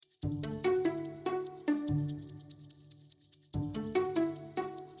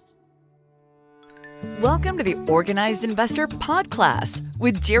Welcome to the Organized Investor Podcast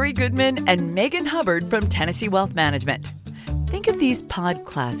with Jerry Goodman and Megan Hubbard from Tennessee Wealth Management. Think of these pod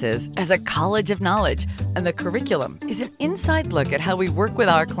classes as a college of knowledge, and the curriculum is an inside look at how we work with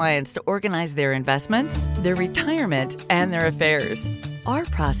our clients to organize their investments, their retirement, and their affairs. Our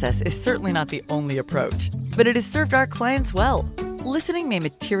process is certainly not the only approach, but it has served our clients well. Listening may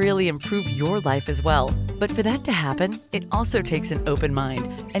materially improve your life as well, but for that to happen, it also takes an open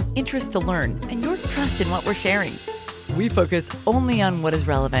mind, an interest to learn, and your trust in what we're sharing. We focus only on what is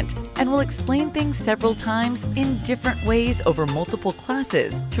relevant and will explain things several times in different ways over multiple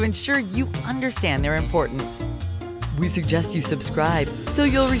classes to ensure you understand their importance. We suggest you subscribe so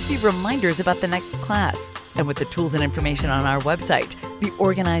you'll receive reminders about the next class. And with the tools and information on our website,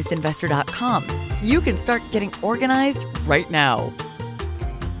 theorganizedinvestor.com, you can start getting organized right now.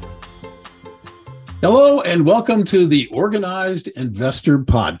 Hello, and welcome to the Organized Investor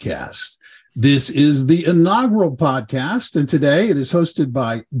Podcast. This is the inaugural podcast, and today it is hosted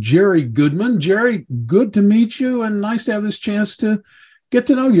by Jerry Goodman. Jerry, good to meet you, and nice to have this chance to get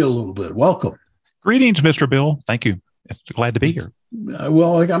to know you a little bit. Welcome. Greetings, Mr. Bill. Thank you. Glad to be here.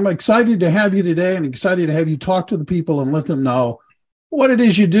 Well, I'm excited to have you today and excited to have you talk to the people and let them know what it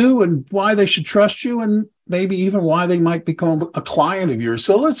is you do and why they should trust you and maybe even why they might become a client of yours.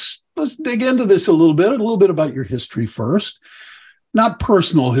 So let's dig into this a little bit about your history first. Not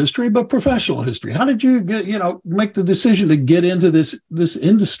personal history, but professional history. How did you make the decision to get into this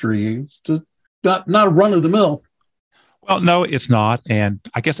industry? It's not a run of the mill. Well, no, it's not. And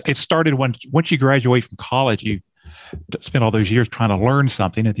I guess it started once you graduate from college, you spend all those years trying to learn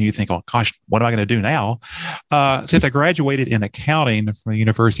something. And then you think, oh, gosh, what am I going to do now? Since I graduated in accounting from the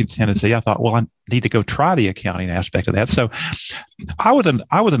University of Tennessee, I thought, well, I need to go try the accounting aspect of that. So I was an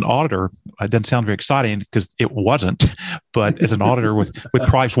auditor. It doesn't sound very exciting because it wasn't, but as an auditor with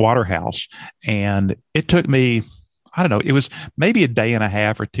Price Waterhouse. And it took me, I don't know, it was maybe a day and a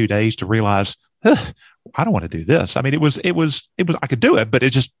half or 2 days to realize, I don't want to do this. I mean, it was, I could do it, but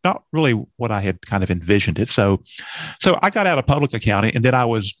it's just not really what I had kind of envisioned it. So I got out of public accounting, and then I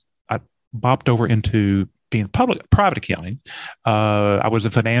bopped over into being private accounting. I was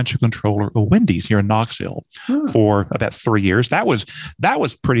a financial controller of Wendy's here in Knoxville for about 3 years. That was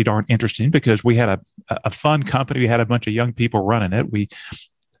pretty darn interesting because we had a fun company. We had a bunch of young people running it. We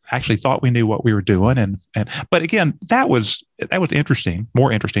actually thought we knew what we were doing. But again, that was interesting, more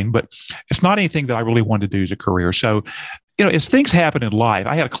interesting, but it's not anything that I really wanted to do as a career. So, as things happen in life,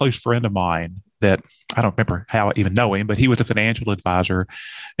 I had a close friend of mine that I don't remember how I even know him, but he was a financial advisor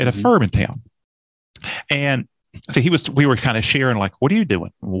at a firm in town. And so we were kind of sharing, like, what are you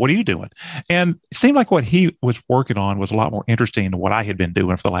doing? What are you doing? And it seemed like what he was working on was a lot more interesting than what I had been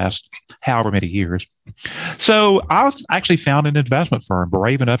doing for the last however many years. So I was actually found an investment firm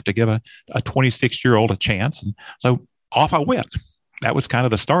brave enough to give a 26-year-old a chance. And so off I went. That was kind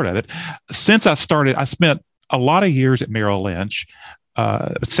of the start of it. Since I started, I spent a lot of years at Merrill Lynch,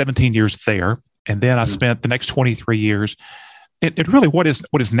 17 years there. And then I spent the next 23 years It really what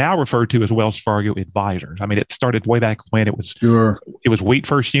is now referred to as Wells Fargo Advisors. I mean, it started way back when it was Wheat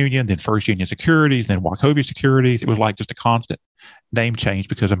First Union, then First Union Securities, then Wachovia Securities. It was like just a constant name change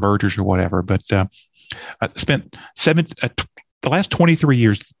because of mergers or whatever. But I spent the last 23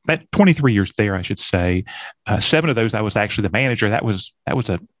 years there, I should say. 7 of those I was actually the manager. That was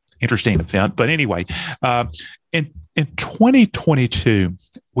an interesting event. But anyway, in 2022,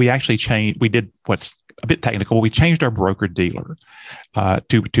 we actually changed. We did what's a bit technical. We changed our broker dealer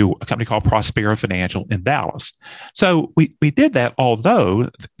to a company called Prospera Financial in Dallas. So we did that, although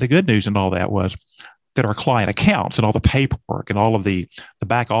the good news in all that was that our client accounts and all the paperwork and all of the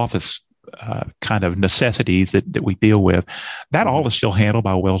back office kind of necessities that we deal with, that all is still handled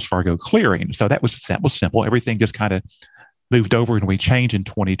by Wells Fargo Clearing. So that was simple. Everything just kind of moved over, and we changed in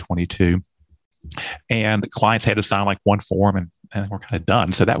 2022. And the clients had to sign like one form, and we're kind of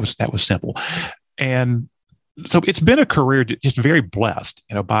done. So that was simple. And so it's been a career just very blessed,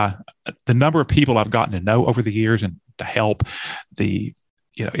 by the number of people I've gotten to know over the years and to help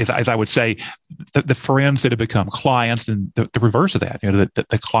as I would say, the friends that have become clients, and the reverse of that,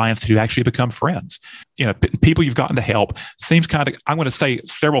 the clients who actually become friends, people you've gotten to help. Seems kind of, I'm going to say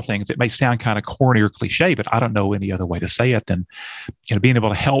several things that may sound kind of corny or cliche, but I don't know any other way to say it than, being able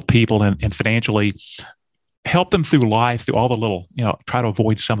to help people and financially help them through life, through all the little, try to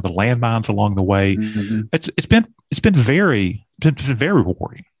avoid some of the landmines along the way. Mm-hmm. It's been very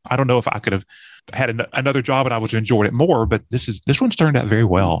rewarding. I don't know if I could have had another job and I would have enjoyed it more, but this one's turned out very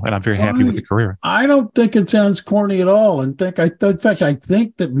well, and I'm very happy with the career. I don't think it sounds corny at all. In fact, I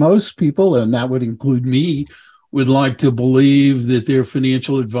think that most people, and that would include me, would like to believe that their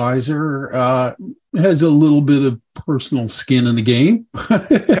financial advisor has a little bit of personal skin in the game,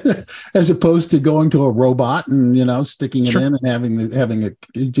 as opposed to going to a robot and sticking it in and having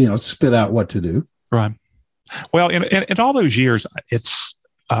it spit out what to do. Right. Well, in all those years, it's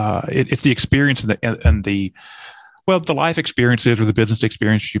the experience and the life experiences or the business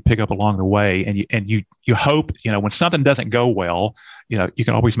experiences you pick up along the way, and you hope when something doesn't go well, you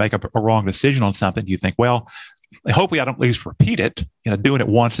can always make a wrong decision on something. You think, well, hopefully I don't at least repeat it. Doing it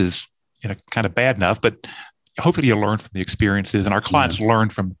once is kind of bad enough, but hopefully you learn from the experiences, and our clients learn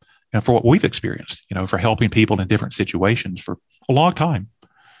from for what we've experienced. For helping people in different situations for a long time.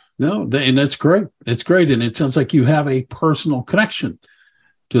 No, and that's great. It's great, and it sounds like you have a personal connection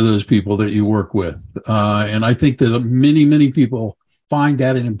to those people that you work with. And I think that many people find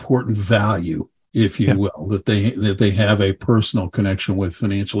that an important value, if you will, that they have a personal connection with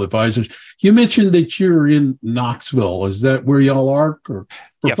financial advisors. You mentioned that you're in Knoxville. Is that where y'all are? Or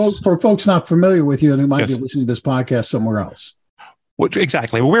for folks not familiar with you and who might be listening to this podcast somewhere else? Well,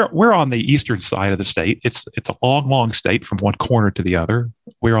 exactly. We're on the eastern side of the state. It's a long state from one corner to the other.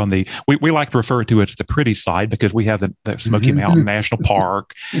 We're on we like to refer to it as the pretty side because we have the Smoky Mountain National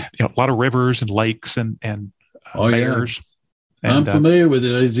Park, a lot of rivers and lakes and bears. Yeah. I'm familiar with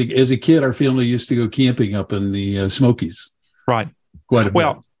it. As a kid, our family used to go camping up in the Smokies. Right. Quite a bit.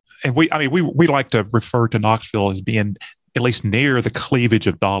 Well, and we like to refer to Knoxville as being at least near the cleavage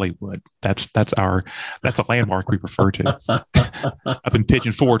of Dollywood. That's a landmark we refer to up in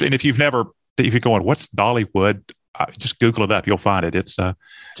Pigeon Forge. And if you're going, what's Dollywood? Just Google it up. You'll find it. It's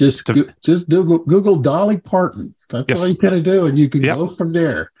just Google Dolly Parton. That's all you got to do, and you can go from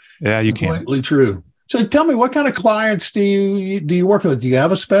there. Yeah, you can. Completely true. So tell me, what kind of clients do you work with? Do you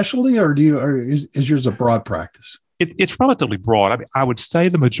have a specialty, or is yours a broad practice? It's relatively broad. I would say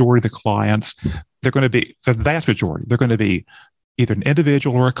the majority of the clients, they're going to be, the vast majority, they're going to be either an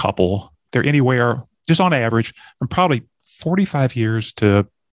individual or a couple. They're anywhere, just on average, from probably 45 years to,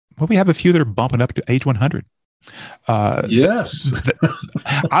 we have a few that are bumping up to age 100. Yes.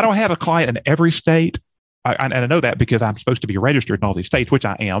 I don't have a client in every state. And I know that because I'm supposed to be registered in all these states, which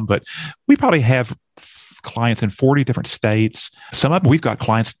I am, but we probably have clients in 40 different states. Some of them, we've got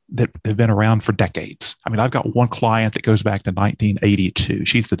clients that have been around for decades. I've got one client that goes back to 1982.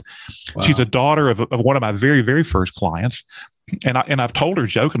 She's a daughter of one of my very, very first clients. And I've told her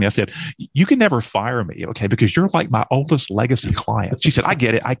jokingly, I said, you can never fire me, okay, because you're like my oldest legacy client. She said, I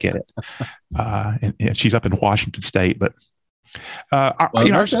get it. And she's up in Washington State, but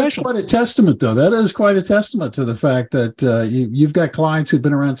that's quite a testament, though. That is quite a testament to the fact that you've got clients who've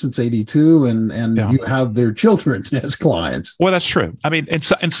been around since 82 and you have their children as clients. Well, that's true.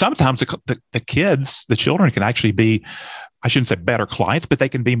 And sometimes the kids, the children can actually be, I shouldn't say better clients, but they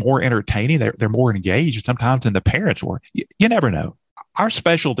can be more entertaining. They're more engaged sometimes than the parents were. You never know. Our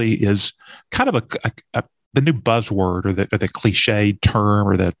specialty is kind of the new buzzword or the cliched term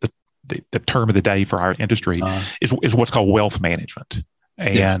or the term of the day for our industry is what's called wealth management.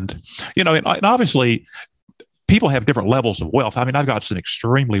 And, and obviously people have different levels of wealth. I've got some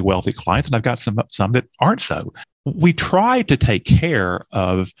extremely wealthy clients and I've got some that aren't so. We try to take care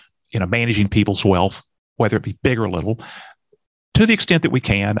of, managing people's wealth, whether it be big or little, to the extent that we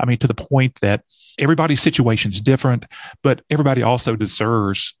can. To the point that everybody's situation is different, but everybody also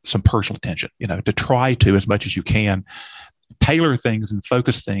deserves some personal attention, to try to, as much as you can, tailor things and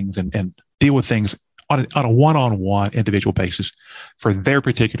focus things and deal with things on a one-on-one individual basis for their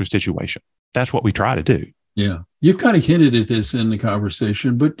particular situation. That's what we try to do. Yeah. You've kind of hinted at this in the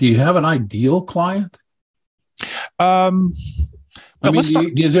conversation, but do you have an ideal client?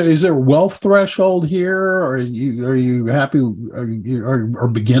 Is there a wealth threshold here? Or are you happy? Are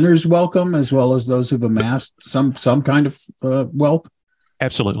beginners welcome as well as those who've amassed some kind of wealth?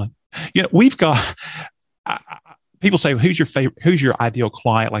 Absolutely. We've got, people say, who's your ideal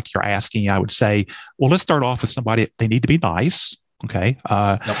client? Like you're asking, I would say, well, let's start off with somebody, they need to be nice. Okay.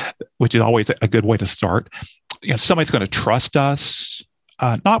 Which is always a good way to start. Somebody's going to trust us,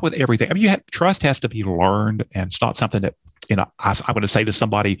 not with everything. Trust has to be learned, and it's not something that, I'm going to say to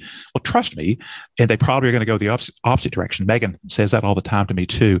somebody, well, trust me, and they probably are going to go the opposite direction. Megan says that all the time to me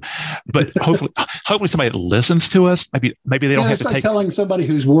too. But hopefully somebody that listens to us, maybe they don't have to take. Telling somebody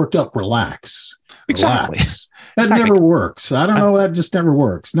who's worked up, relax. Exactly. That never works. I don't know. That just never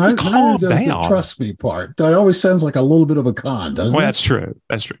works. Neither does the trust me part. That always sounds like a little bit of a con, doesn't it? That's true.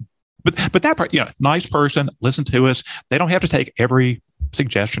 That's true. But that part, nice person, listen to us. They don't have to take every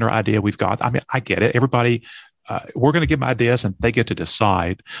suggestion or idea we've got. I get it. Everybody, we're going to give them ideas and they get to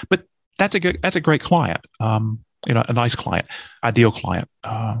decide. But that's a great client. A nice client, ideal client.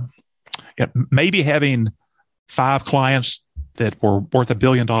 Maybe having 5 clients that were worth $1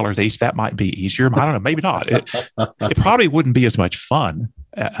 billion each, that might be easier. I don't know, maybe not. It probably wouldn't be as much fun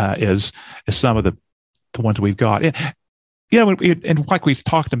as some of the ones we've got. And like we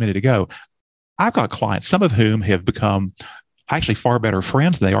talked a minute ago, I've got clients, some of whom have become actually far better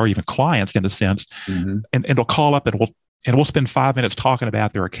friends than they are even clients in a sense. Mm-hmm. And they'll call up and we'll spend 5 minutes talking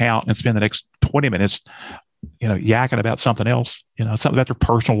about their account and spend the next 20 minutes, yakking about something else, something about their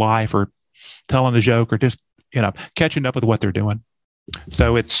personal life or telling a joke or just, catching up with what they're doing.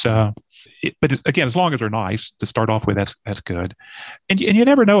 So again, as long as they're nice to start off with, that's good. And you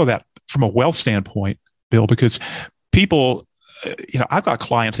never know about from a wealth standpoint, Bill, because people, I've got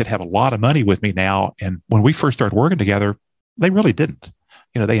clients that have a lot of money with me now. And when we first started working together, they really didn't.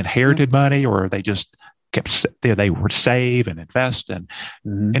 They inherited money or they just they would save and invest and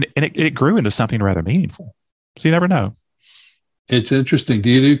it grew into something rather meaningful. So you never know. It's interesting. Do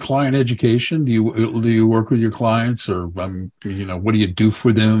you do client education? Do you work with your clients, or what do you do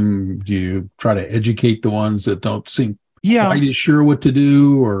for them? Do you try to educate the ones that don't seem quite sure what to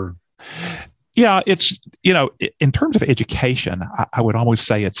do? Or it's in terms of education, I would almost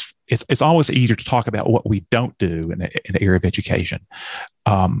say it's almost easier to talk about what we don't do in the area of education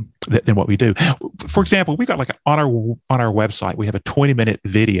than what we do. For example, we got on our website, we have a 20-minute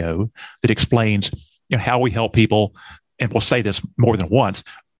video that explains how we help people. And we'll say this more than once,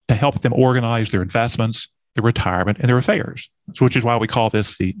 to help them organize their investments, their retirement, and their affairs, which is why we call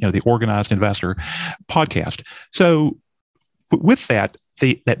this the Organized Investor podcast. So with that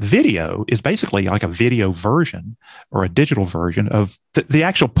video is basically like a video version or a digital version of the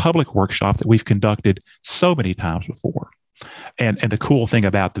actual public workshop that we've conducted so many times before. And the cool thing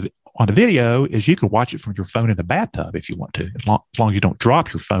about on the video is you can watch it from your phone in the bathtub if you want to, as long as you don't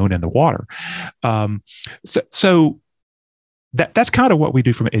drop your phone in the water. So that's kind of what we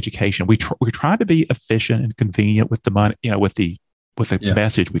do from education. We're trying to be efficient and convenient with the money, with the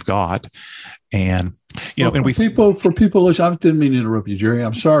message we've got. And, for people, I didn't mean to interrupt you, Jerry.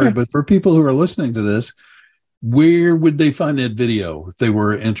 I'm sorry, but for people who are listening to this, where would they find that video if they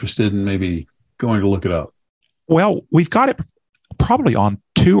were interested in maybe going to look it up? Well, we've got it probably on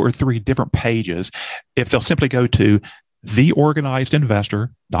 2 or 3 different pages. If they'll simply go to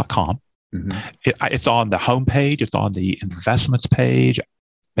theorganizedinvestor.com. Mm-hmm. It's on the homepage. It's on the investments page,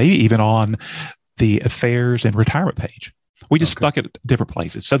 maybe even on the affairs and retirement page. We just stuck it at different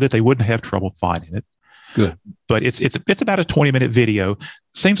places so that they wouldn't have trouble finding it. Good. But it's about a 20-minute video.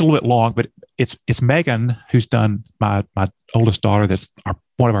 Seems a little bit long, but it's Megan, who's done my oldest daughter, that's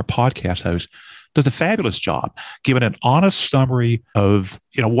one of our podcast hosts, does a fabulous job giving an honest summary of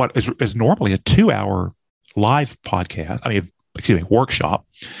what is normally a 2-hour live podcast. Workshop,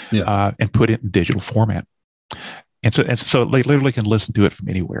 and put it in digital format. And so they literally can listen to it from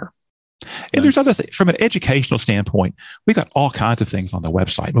anywhere. And there's other things from an educational standpoint. We've got all kinds of things on the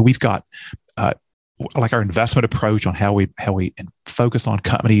website. But we've got like our investment approach on how we focus on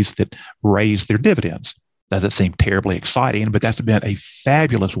companies that raise their dividends. Doesn't seem terribly exciting, but that's been a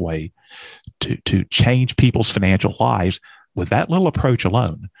fabulous way to change people's financial lives with that little approach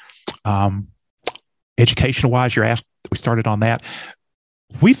alone. Educational-wise, you're asked. We started on that.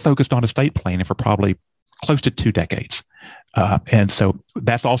 We focused on estate planning for probably close to 2 decades. And so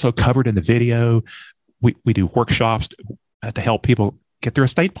that's also covered in the video. We do workshops to help people get their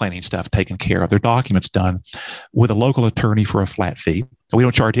estate planning stuff taken care of, their documents done with a local attorney for a flat fee. So we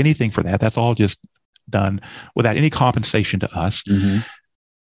don't charge anything for that. That's all just done without any compensation to us. Mm-hmm.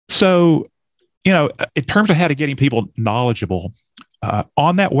 So, in terms of how to getting people knowledgeable,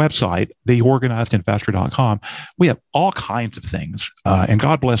 on that website, theorganizedinvestor.com, we have all kinds of things. And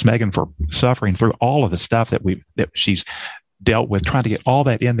God bless Megan for suffering through all of the stuff that she's dealt with, trying to get all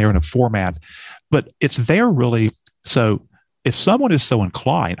that in there in a format. But it's there really. So if someone is so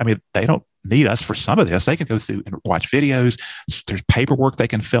inclined, they don't need us for some of this. They can go through and watch videos. There's paperwork they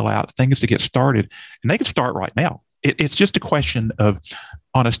can fill out, things to get started, and they can start right now. It's just a question of,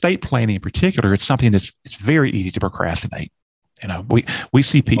 on estate planning in particular, it's something it's very easy to procrastinate. We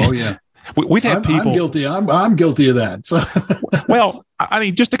see people. Oh yeah, we've had people. I'm guilty. I'm guilty of that. So. Well,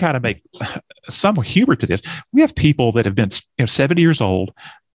 just to kind of make some humor to this, we have people that have been 70 years old.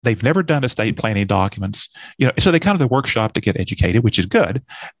 They've never done estate planning documents. So they come to the workshop to get educated, which is good,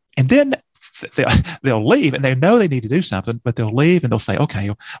 and then they'll leave, and they know they need to do something, but they'll leave and they'll say, "Okay,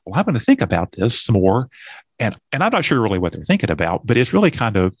 well, I'm going to think about this some more," and I'm not sure really what they're thinking about, but it's really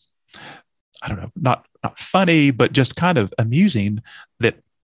kind of, I don't know, not funny, but just kind of amusing that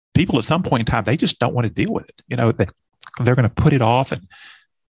people at some point in time, they just don't want to deal with it. They're going to put it off. And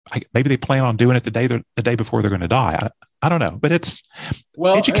maybe they plan on doing it the day before they're going to die. I don't know, but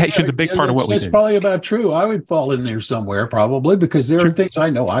education is a big part of what we do. It's probably about true. I would fall in there somewhere probably, because there are things I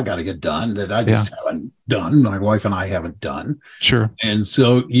know I got to get done that I just haven't done. My wife and I haven't done. Sure. And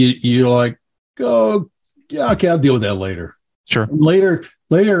so you're like, oh, yeah, okay, I'll deal with that later. Sure.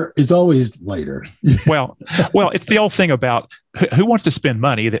 Later is always later. well, it's the old thing about who wants to spend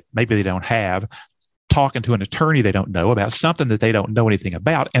money that maybe they don't have, talking to an attorney they don't know about something that they don't know anything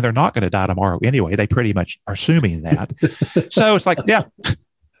about, and they're not going to die tomorrow anyway. They pretty much are assuming that. So it's like, yeah,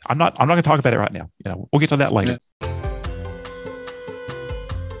 I'm not going to talk about it right now. We'll get to that later.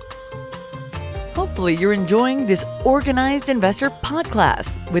 Hopefully you're enjoying this Organized Investor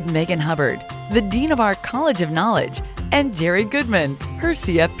podcast with Megan Hubbard, the Dean of our College of Knowledge, and Jerry Goodman, her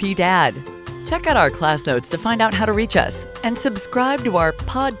CFP dad. Check out our class notes to find out how to reach us, and subscribe to our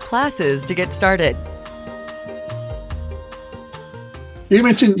pod classes to get started. You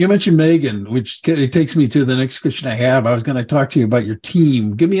mentioned Megan, which takes me to the next question I have. I was going to talk to you about your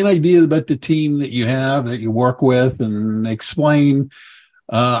team. Give me an idea about the team that you have, that you work with, and explain.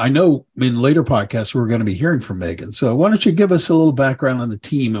 I know in later podcasts we're going to be hearing from Megan. So why don't you give us a little background on the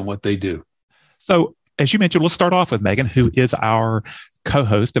team and what they do? So as you mentioned, let's start off with Megan, who is our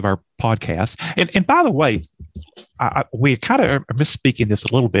co-host of our podcast. And by the way, we kind of are misspeaking this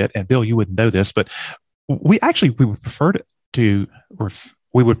a little bit, and Bill, you wouldn't know this, but we would prefer to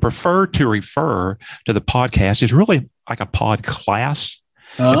refer to the podcast as really like a pod class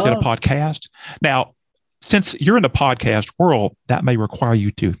instead of podcast. Now, since you're in the podcast world, that may require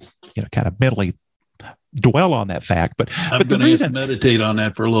you to, kind of mentally dwell on that fact. But the reason, meditate on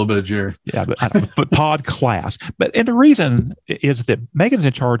that for a little bit, Jerry. Yeah, but pod class. And the reason is that Megan's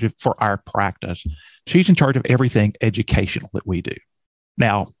in charge for our practice. She's in charge of everything educational that we do.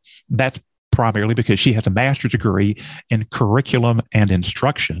 Now, that's primarily because she has a master's degree in curriculum and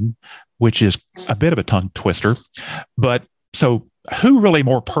instruction, which is a bit of a tongue twister. But so who really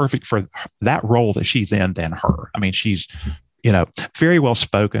more perfect for that role that she's in than her? I mean, she's, very well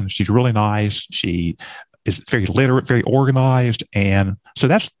spoken. She's really nice. She is very literate, very organized. And so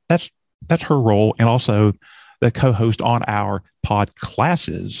that's her role. And also the co-host on our pod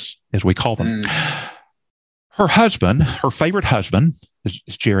classes, as we call them. Her favorite husband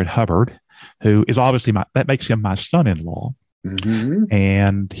is Jared Hubbard, who is obviously that makes him my son-in-law. Mm-hmm.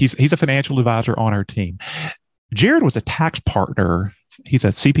 And he's a financial advisor on our team. Jared was a tax partner. He's a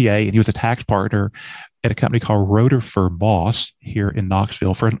CPA, and he was a tax partner at a company called Roderfer Moss here in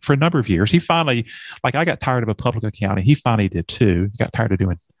Knoxville for a number of years. He finally, I got tired of a public accounting. He finally did too. He got tired of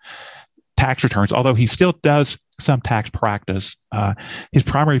doing tax returns, although he still does some tax practice. His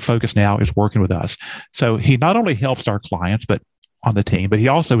primary focus now is working with us. So he not only helps our clients, but on the team, but he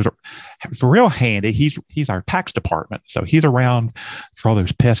also is real handy. He's our tax department. So he's around for all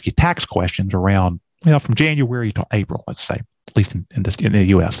those pesky tax questions around, from January to April, let's say, at least in the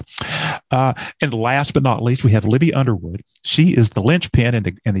U.S. And last but not least, we have Libby Underwood. She is the linchpin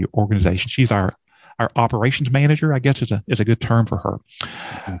in the organization. She's our operations manager, I guess is a good term for her.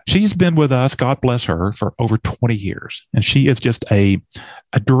 She's been with us, God bless her, for over 20 years. And she is just a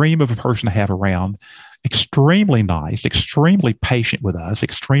dream of a person to have around. Extremely nice, extremely patient with us,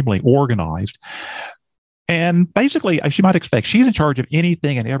 extremely organized. And basically, as you might expect, she's in charge of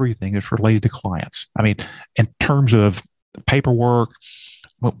anything and everything that's related to clients. I mean, in terms of paperwork,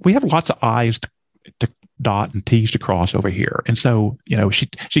 we have lots of I's to dot and T's to cross over here. And so,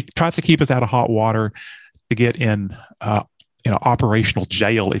 she tries to keep us out of hot water to get in, operational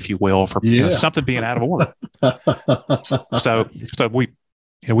jail, if you will, for something being out of order. So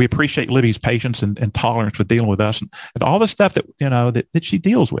we appreciate Libby's patience and tolerance with dealing with us and all the stuff that that she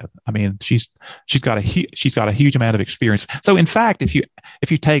deals with. I mean, she's got a huge amount of experience. So in fact, if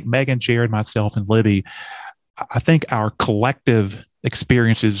you take Megan, Jared, myself, and Libby, I think our collective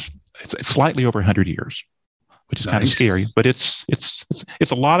experience is slightly over 100 years, which is kind of scary. But it's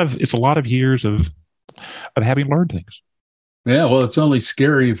a lot of years of having learned things. Yeah, well, it's only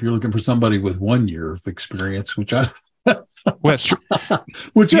scary if you're looking for somebody with 1 year of experience, which well, that's true.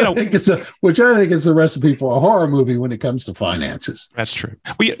 which I think is a recipe for a horror movie when it comes to finances. That's true.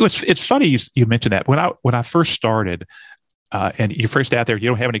 Well, it's funny you mentioned that. When I first started, and you're first out there, you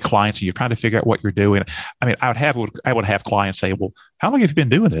don't have any clients, and you're trying to figure out what you're doing. I mean, I would have clients say, "Well, how long have you been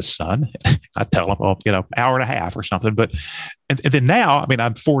doing this, son?" I tell them, "Well, hour and a half or something." But and then now, I mean,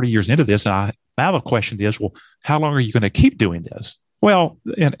 I'm 40 years into this, and now the question is, well, how long are you going to keep doing this? Well,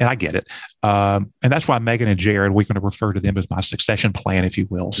 and I get it. And that's why Megan and Jared, we're going to refer to them as my succession plan, if you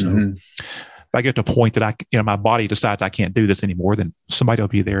will. So if I get to a point that my body decides I can't do this anymore, then somebody will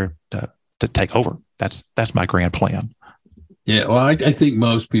be there to take over. That's my grand plan. Yeah, well, I think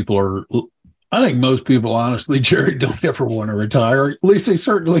most people are. I think most people, honestly, Jerry, don't ever want to retire. At least they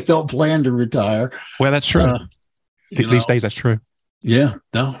certainly don't plan to retire. Well, that's true. These days, that's true. Yeah,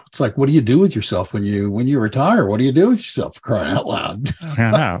 no, it's like, what do you do with yourself when you retire? What do you do with yourself? For crying out loud!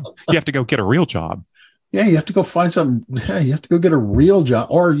 I know. You have to go get a real job. Yeah, you have to go find something. Yeah, you have to go get a real job,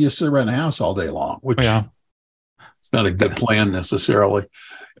 or you sit around the house all day long, which it's not a good plan necessarily.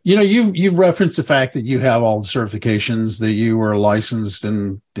 You know, you've referenced the fact that you have all the certifications, that you were licensed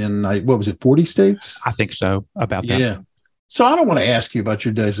in what was it, 40 states? I think so, about that. Yeah. So I don't want to ask you about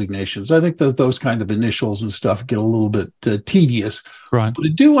your designations. I think that those kind of initials and stuff get a little bit tedious. Right. But I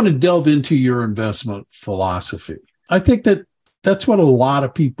do want to delve into your investment philosophy. I think that that's what a lot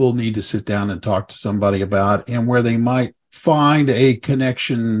of people need to sit down and talk to somebody about, and where they might find a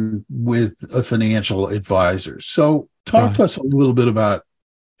connection with a financial advisor. So talk to us a little bit about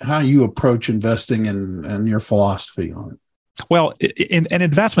how you approach investing and your philosophy on it. Well, an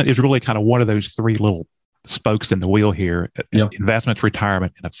investment is really kind of one of those three little spokes in the wheel here. Yep. Investments,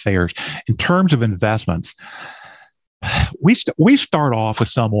 retirement, and affairs. In terms of investments, we start off with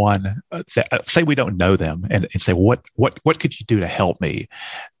someone that, say we don't know them, and say, what could you do to help me?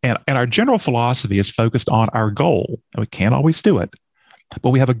 And our general philosophy is focused on our goal. And we can't always do it,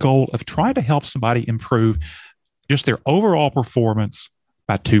 but we have a goal of trying to help somebody improve just their overall performance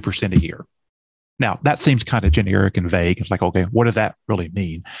by 2% a year. Now, that seems kind of generic and vague. It's like, okay, what does that really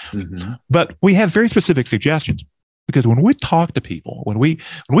mean? Mm-hmm. But we have very specific suggestions, because when we talk to people, when we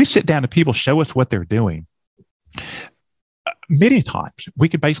sit down and people show us what they're doing, many times we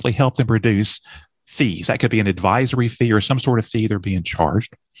could basically help them reduce fees. That could be an advisory fee or some sort of fee they're being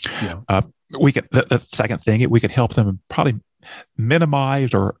charged. Yeah. We could, the second thing, we could help them probably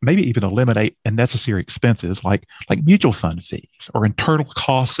minimize or maybe even eliminate unnecessary expenses like mutual fund fees or internal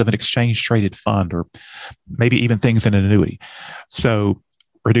costs of an exchange traded fund, or maybe even things in an annuity. So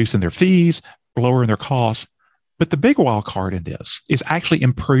reducing their fees, lowering their costs. But the big wild card in this is actually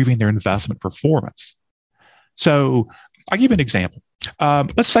improving their investment performance. So I'll give you an example.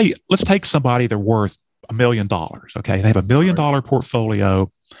 Let's take somebody, they're worth $1 million. Okay. They have $1 million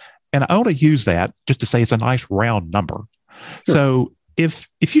portfolio. And I only use that just to say it's a nice round number. Sure. So if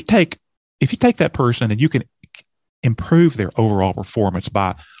you take that person and you can improve their overall performance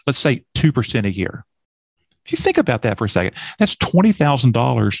by, let's say, 2% a year. If you think about that for a second, that's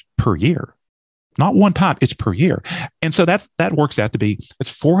 $20,000 per year. Not one time, it's per year. And so that works out to be,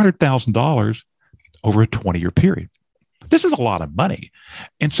 it's $400,000 over a 20-year period. This is a lot of money.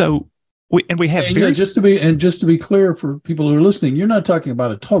 And so we have just to be clear for people who are listening, you're not talking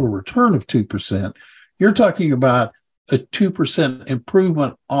about a total return of 2%. You're talking about a 2%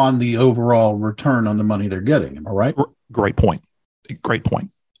 improvement on the overall return on the money they're getting. Am I right? Great point.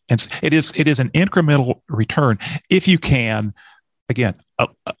 And it is an incremental return if you can, again,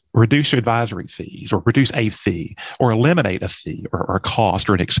 reduce your advisory fees or reduce a fee or eliminate a fee or a cost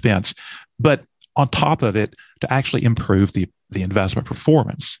or an expense, but on top of it, to actually improve the investment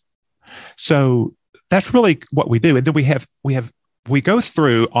performance. So that's really what we do. And then we go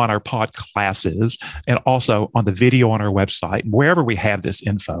through on our pod classes and also on the video on our website, wherever we have this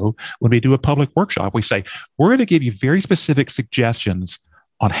info. When we do a public workshop, we say, we're going to give you very specific suggestions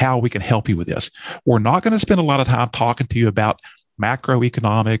on how we can help you with this. We're not going to spend a lot of time talking to you about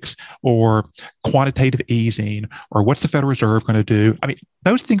macroeconomics or quantitative easing or what's the Federal Reserve going to do. I mean,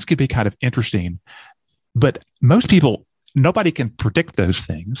 those things could be kind of interesting, but most people, nobody can predict those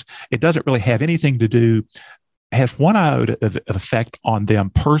things. It doesn't really have anything to do, has one iota of effect on them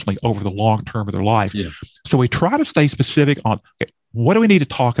personally over the long term of their life. Yeah. So we try to stay specific on, okay, what do we need to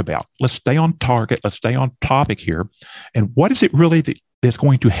talk about? Let's stay on target. Let's stay on topic here. And what is it really that's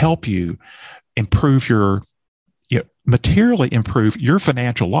going to help you improve materially improve your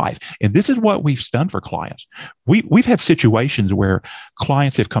financial life? And this is what we've done for clients. We've had situations where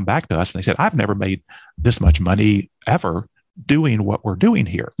clients have come back to us and they said, I've never made this much money ever doing what we're doing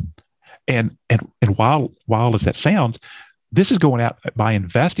here. And while as that sounds, this is going out by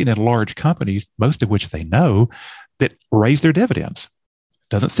investing in large companies, most of which they know, that raise their dividends.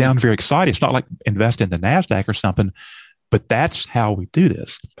 Doesn't sound very exciting. It's not like invest in the NASDAQ or something, but that's how we do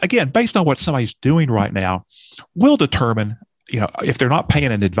this. Again, based on what somebody's doing right now, we'll determine, if they're not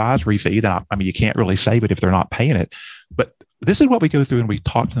paying an advisory fee, then you can't really say, but if they're not paying it, but this is what we go through and we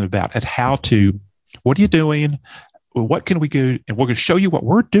talk to them about at what are you doing? What can we do? And we're going to show you what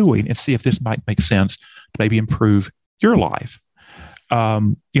we're doing and see if this might make sense to maybe improve your life.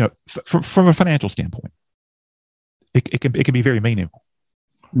 From a financial standpoint, it can be very meaningful.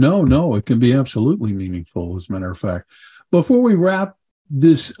 No, it can be absolutely meaningful, as a matter of fact. Before we wrap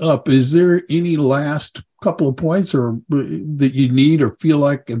this up, is there any last couple of points or that you need or feel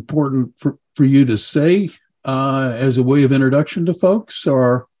like important for you to say as a way of introduction to folks?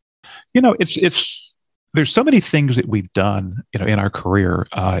 Or, it's there's so many things that we've done, in our career.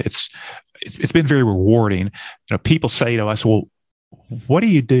 It's been very rewarding. People say to us, well, what do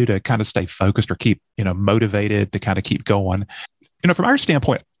you do to kind of stay focused or keep, motivated to kind of keep going? From our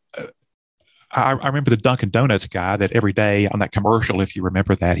standpoint, I remember the Dunkin' Donuts guy that every day on that commercial, if you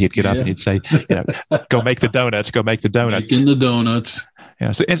remember that, he'd get up and he'd say, go make the donuts, go make the donuts. Making the donuts.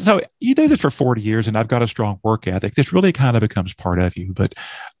 So you do this for 40 years and I've got a strong work ethic. This really kind of becomes part of you. But,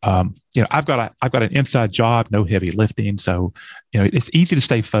 I've got an inside job, no heavy lifting. So, it's easy to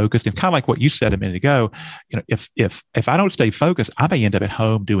stay focused, and kind of like what you said a minute ago, if I don't stay focused, I may end up at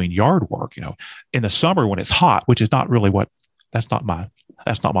home doing yard work, in the summer when it's hot, which is not really that's not my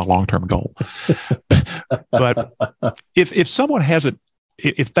long-term goal. But if someone hasn't,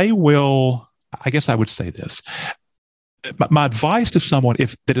 if they will, I guess I would say this. My advice to someone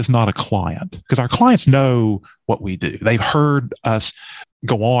that is not a client, because our clients know what we do. They've heard us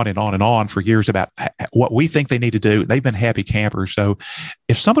go on and on and on for years about what we think they need to do. They've been happy campers. So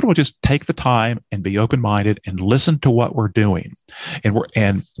if somebody will just take the time and be open-minded and listen to what we're doing,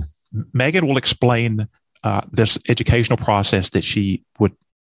 and Megan will explain this educational process that she would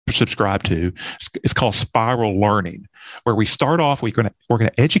subscribe to. It's called spiral learning, where we start off, we're going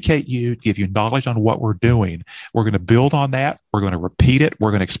to educate you, give you knowledge on what we're doing. We're going to build on that. We're going to repeat it.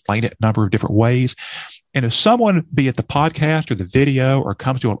 We're going to explain it a number of different ways. And if someone, be it the podcast or the video, or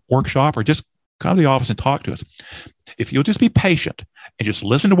comes to a workshop, or just come to the office and talk to us, if you'll just be patient and just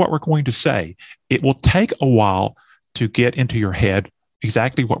listen to what we're going to say, it will take a while to get into your head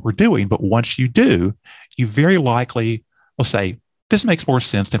exactly what we're doing. But once you do, you very likely will say, this makes more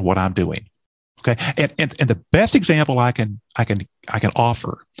sense than what I'm doing. Okay. And the best example I can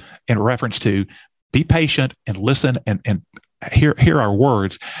offer in reference to be patient and listen and hear our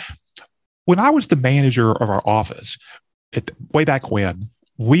words. When I was the manager of our office, way back when,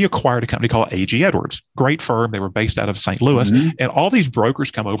 we acquired a company called A.G. Edwards, great firm. They were based out of St. Louis. Mm-hmm. And all these brokers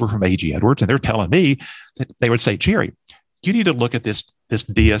come over from A.G. Edwards, and they're telling me that they would say, Jerry, you need to look at this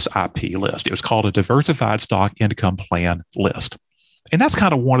DSIP list. It was called a Diversified Stock Income Plan list. And that's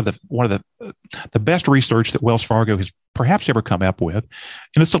kind of one of the best research that Wells Fargo has perhaps ever come up with.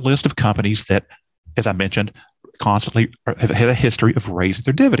 And it's a list of companies that, as I mentioned, constantly have had a history of raising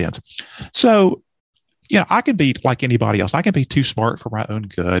their dividends. So, I can be like anybody else. I can be too smart for my own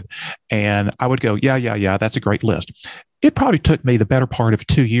good. And I would go, yeah, that's a great list. It probably took me the better part of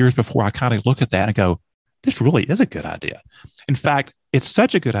 2 years before I kind of look at that and go, this really is a good idea. In fact, it's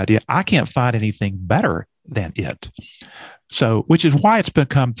such a good idea, I can't find anything better than it. So, which is why it's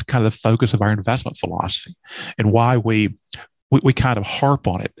become kind of the focus of our investment philosophy, and why we kind of harp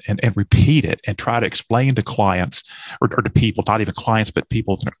on it and repeat it and try to explain to clients or to people, not even clients, but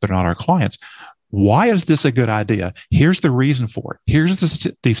people that are not our clients, why is this a good idea? Here's the reason for it. Here's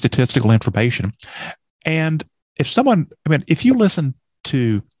the statistical information. And if you listen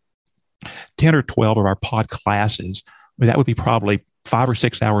to 10 or 12 of our pod classes, that would be probably 5 or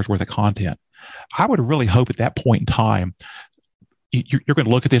 6 hours worth of content. I would really hope at that point in time, you're going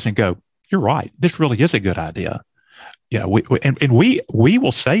to look at this and go, you're right. This really is a good idea. We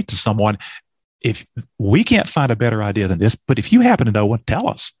will say to someone, if we can't find a better idea than this, but if you happen to know one, tell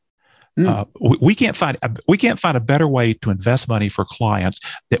us. We can't find a better way to invest money for clients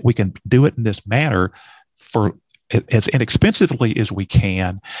that we can do it in this manner for as inexpensively as we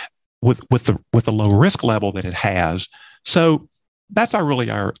can with the low risk level that it has. So that's our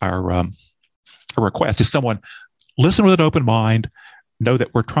request is someone listen with an open mind, know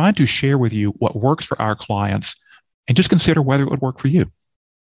that we're trying to share with you what works for our clients, and just consider whether it would work for you.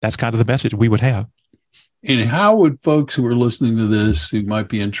 That's kind of the message we would have. And how would folks who are listening to this, who might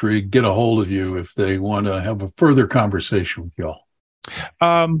be intrigued, get a hold of you if they want to have a further conversation with y'all?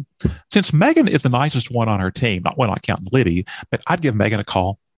 Since Megan is the nicest one on our team, not counting Libby, but I'd give Megan a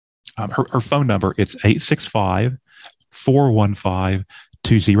call. Her phone number, it's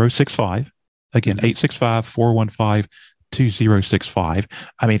 865-415-2065. Again, 865-415-2065.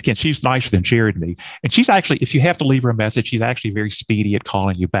 I mean, again, she's nicer than Jared and me. And she's actually, if you have to leave her a message, she's actually very speedy at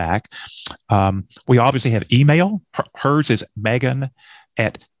calling you back. We obviously have email. Hers is Megan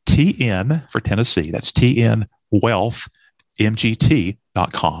at TN for Tennessee. That's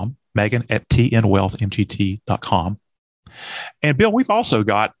TNWealthMGT.com. Megan at TNWealthMGT.com. And Bill, we've also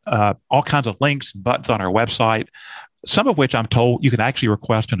got all kinds of links and buttons on our website, some of which I'm told you can actually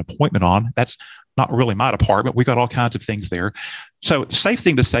request an appointment on. That's not really my department. We got all kinds of things there. So the safe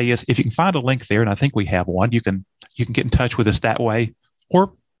thing to say is if you can find a link there, and I think we have one, you can get in touch with us that way,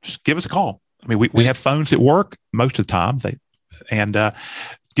 or just give us a call. I mean, we have phones that work most of the time.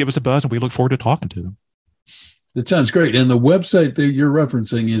 Give us a buzz, and we look forward to talking to them. That sounds great. And the website that you're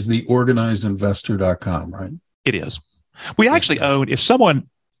referencing is theorganizedinvestor.com, right? It is. We actually own, if someone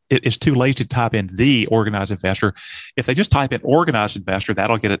is too lazy to type in the Organized Investor, if they just type in Organized Investor,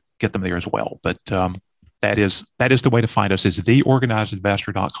 that'll get them there as well. But that is the way to find us, is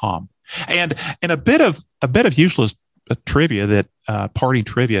theorganizedinvestor.com. And a bit of useless trivia, that parting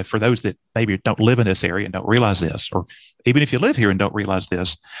trivia for those that maybe don't live in this area and don't realize this, or even if you live here and don't realize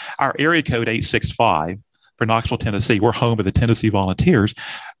this, our area code 865 for Knoxville, Tennessee, we're home of the Tennessee Volunteers.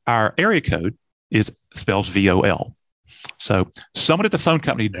 Our area code spells VOL. So someone at the phone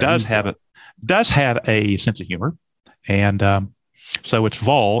company does have a sense of humor, and so it's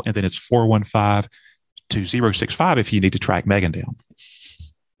vol, and then it's 415-2065 if you need to track Megan down.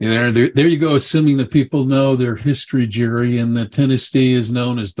 There you go. Assuming that people know their history, Jerry, and that Tennessee is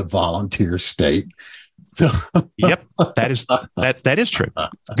known as the volunteer state. So, yep, that is true.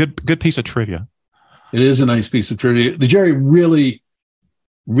 Good piece of trivia. It is a nice piece of trivia. Jerry, really,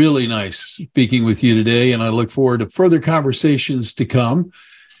 really nice speaking with you today, and I look forward to further conversations to come.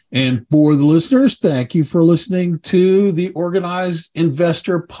 And for the listeners, thank you for listening to the Organized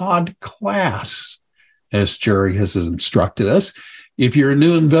Investor Podcast, as Jerry has instructed us. If you're a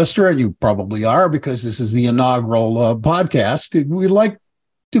new investor, and you probably are because this is the inaugural podcast, we'd like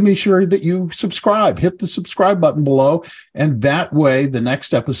to make sure that you subscribe. Hit the subscribe button below, and that way the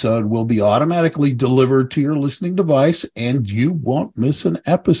next episode will be automatically delivered to your listening device, and you won't miss an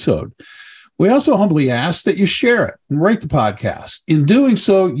episode. We also humbly ask that you share it and rate the podcast. In doing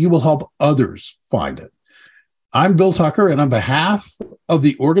so, you will help others find it. I'm Bill Tucker, and on behalf of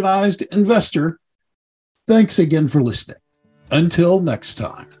the Organized Investor, thanks again for listening. Until next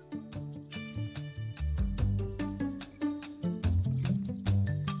time.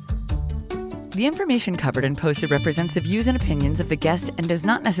 The information covered and posted represents the views and opinions of the guest and does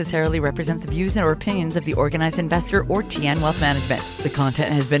not necessarily represent the views or opinions of the Organized Investor or TN Wealth Management. The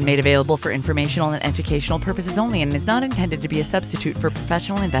content has been made available for informational and educational purposes only and is not intended to be a substitute for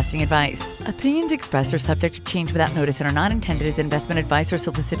professional investing advice. Opinions expressed are subject to change without notice and are not intended as investment advice or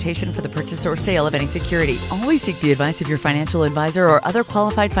solicitation for the purchase or sale of any security. Always seek the advice of your financial advisor or other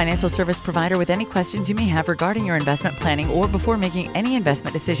qualified financial service provider with any questions you may have regarding your investment planning or before making any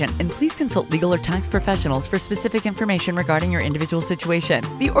investment decision, and please consult legal or tax professionals for specific information regarding your individual situation.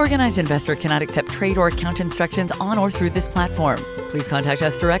 The Organized Investor cannot accept trade or account instructions on or through this platform. Please contact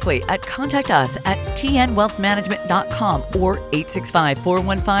us directly at contactus@tnwealthmanagement.com or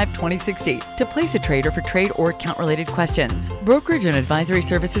 865-415-2060 to place a trade or for trade or account-related questions. Brokerage and advisory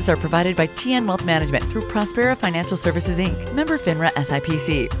services are provided by TN Wealth Management through Prospera Financial Services, Inc., member FINRA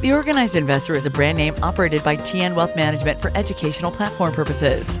SIPC. The Organized Investor is a brand name operated by TN Wealth Management for educational platform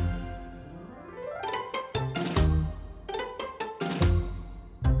purposes.